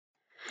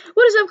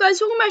What is up, guys?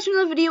 Welcome back to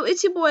another video.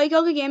 It's your boy,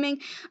 Goga Gaming.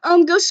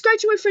 Go subscribe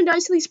to my friend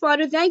Dicely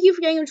Spotter. Thank you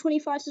for getting him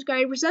 25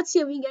 subscribers. Let's see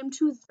if we can get him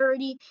to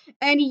 30.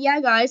 And yeah,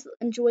 guys,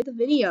 enjoy the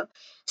video.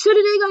 So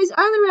today, guys,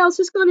 Island Royale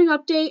just got an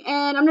update,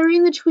 and I'm gonna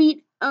read the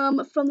tweet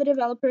from the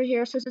developer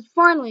here. So it says,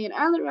 finally, an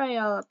Island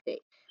Royale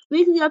update.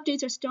 Weekly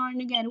updates are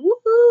starting again.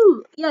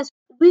 Woohoo! Yes,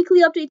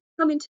 weekly updates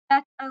coming to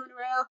back to Island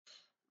Royale.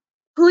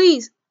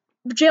 Please,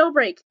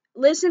 jailbreak.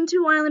 Listen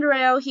to Island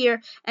Royale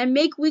here and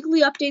make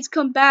weekly updates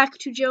come back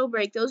to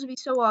jailbreak. Those would be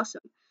so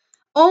awesome.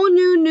 All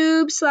new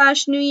noob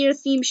 / New Year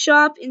theme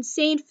shop,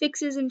 insane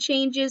fixes and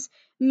changes,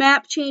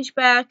 map change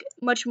back,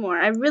 much more.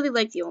 I really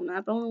like the old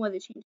map. I don't know why they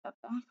changed that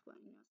back.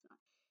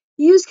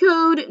 Use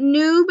code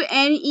noob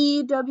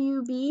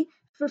NEWB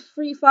for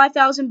free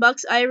 5,000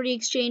 bucks. I already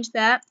exchanged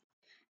that.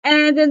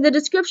 And then the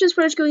descriptions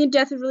for it's going in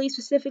depth and really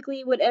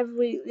specifically what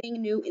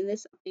everything new in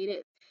this update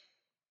is.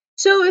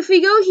 So if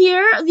we go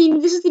here,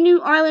 this is the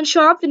new island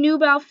shop, the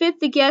noob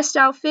outfit, the guest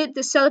outfit,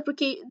 the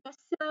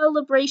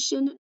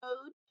celebration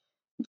mode,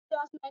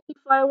 2019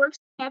 fireworks,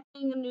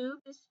 camping a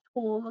noob. This is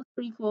cool. Looks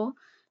pretty cool.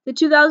 The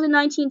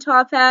 2019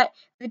 top hat,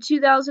 the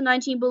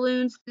 2019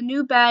 balloons, the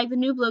new bag, the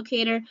noob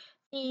locator,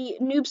 the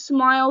noob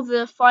smile,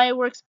 the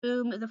fireworks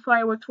boom, the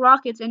fireworks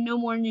rockets, and no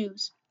more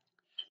noobs.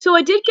 So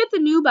I did get the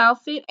noob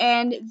outfit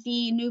and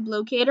the noob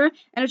locator,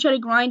 and I tried to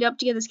grind up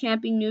to get this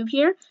camping noob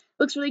here.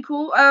 Looks really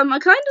cool. I kind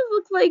of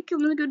look like, I'm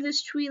gonna go to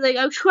this tree, like,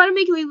 I'm trying to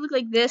make it look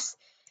like this.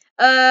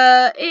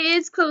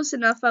 It's close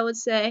enough, I would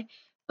say.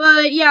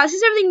 But yeah, this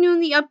is everything new in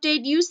the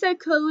update. Use that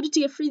code to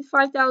get free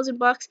 5,000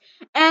 bucks.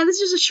 And this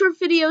is just a short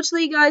video to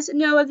let you guys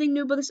know everything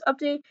new about this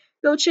update.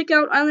 Go check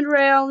out Island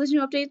Royale. This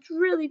new update. It's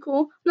really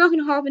cool. I'm not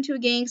gonna hop into a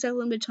game because I have a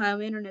limited time.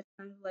 My internet's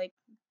kind of like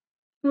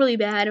really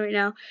bad right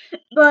now.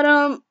 But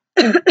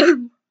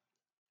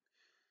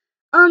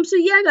so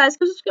yeah, guys,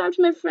 go subscribe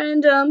to my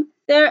friend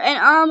there,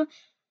 and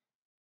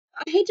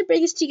I hate to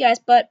break this to you guys,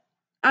 but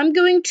I'm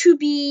going to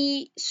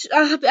be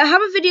I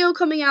have a video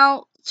coming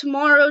out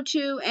tomorrow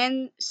too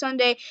and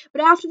Sunday,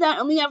 but after that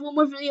I only have one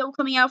more video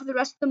coming out for the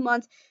rest of the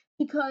month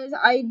because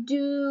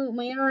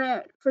my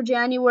internet for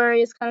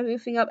January is kind of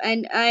goofing up,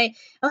 and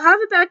I'll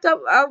have it backed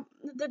up.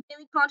 The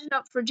daily content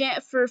up for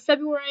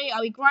February.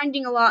 I'll be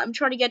grinding a lot. I'm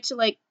trying to get to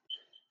like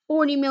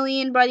 40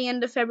 million by the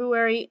end of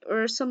February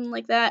or something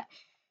like that.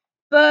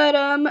 But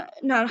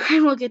no, I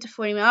won't get to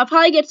 40 million. I'll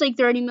probably get to like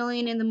 30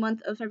 million in the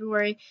month of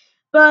February.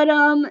 But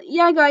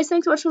yeah, guys,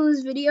 thanks for watching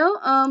this video.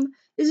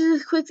 This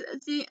is a quick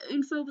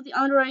info with the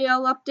Island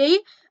Royale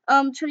update.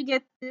 Try to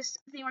get this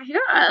thing right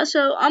here.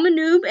 So I'm a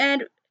noob,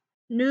 and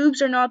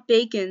noobs are not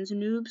bacons.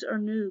 Noobs are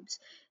noobs.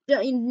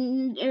 They're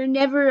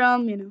never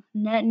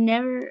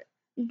never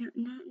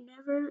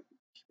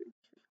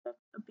disrespect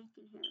a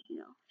bacon hair.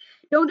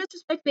 Don't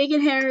disrespect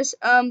bacon hairs.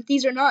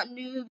 These are not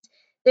noobs.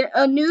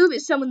 A noob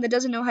is someone that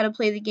doesn't know how to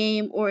play the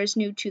game or is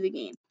new to the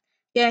game.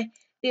 Okay,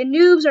 the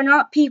noobs are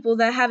not people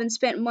that haven't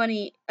spent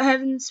money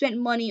on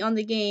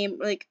the game,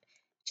 like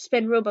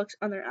spend Robux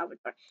on their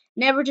avatar.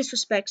 Never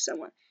disrespect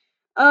someone.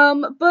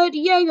 But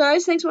yeah,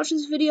 guys, thanks for watching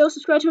this video.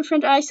 Subscribe to my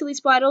friend Silly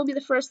Spider. It'll be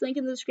the first link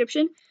in the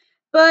description.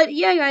 But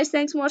yeah, guys,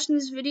 thanks for watching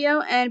this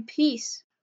video, and peace.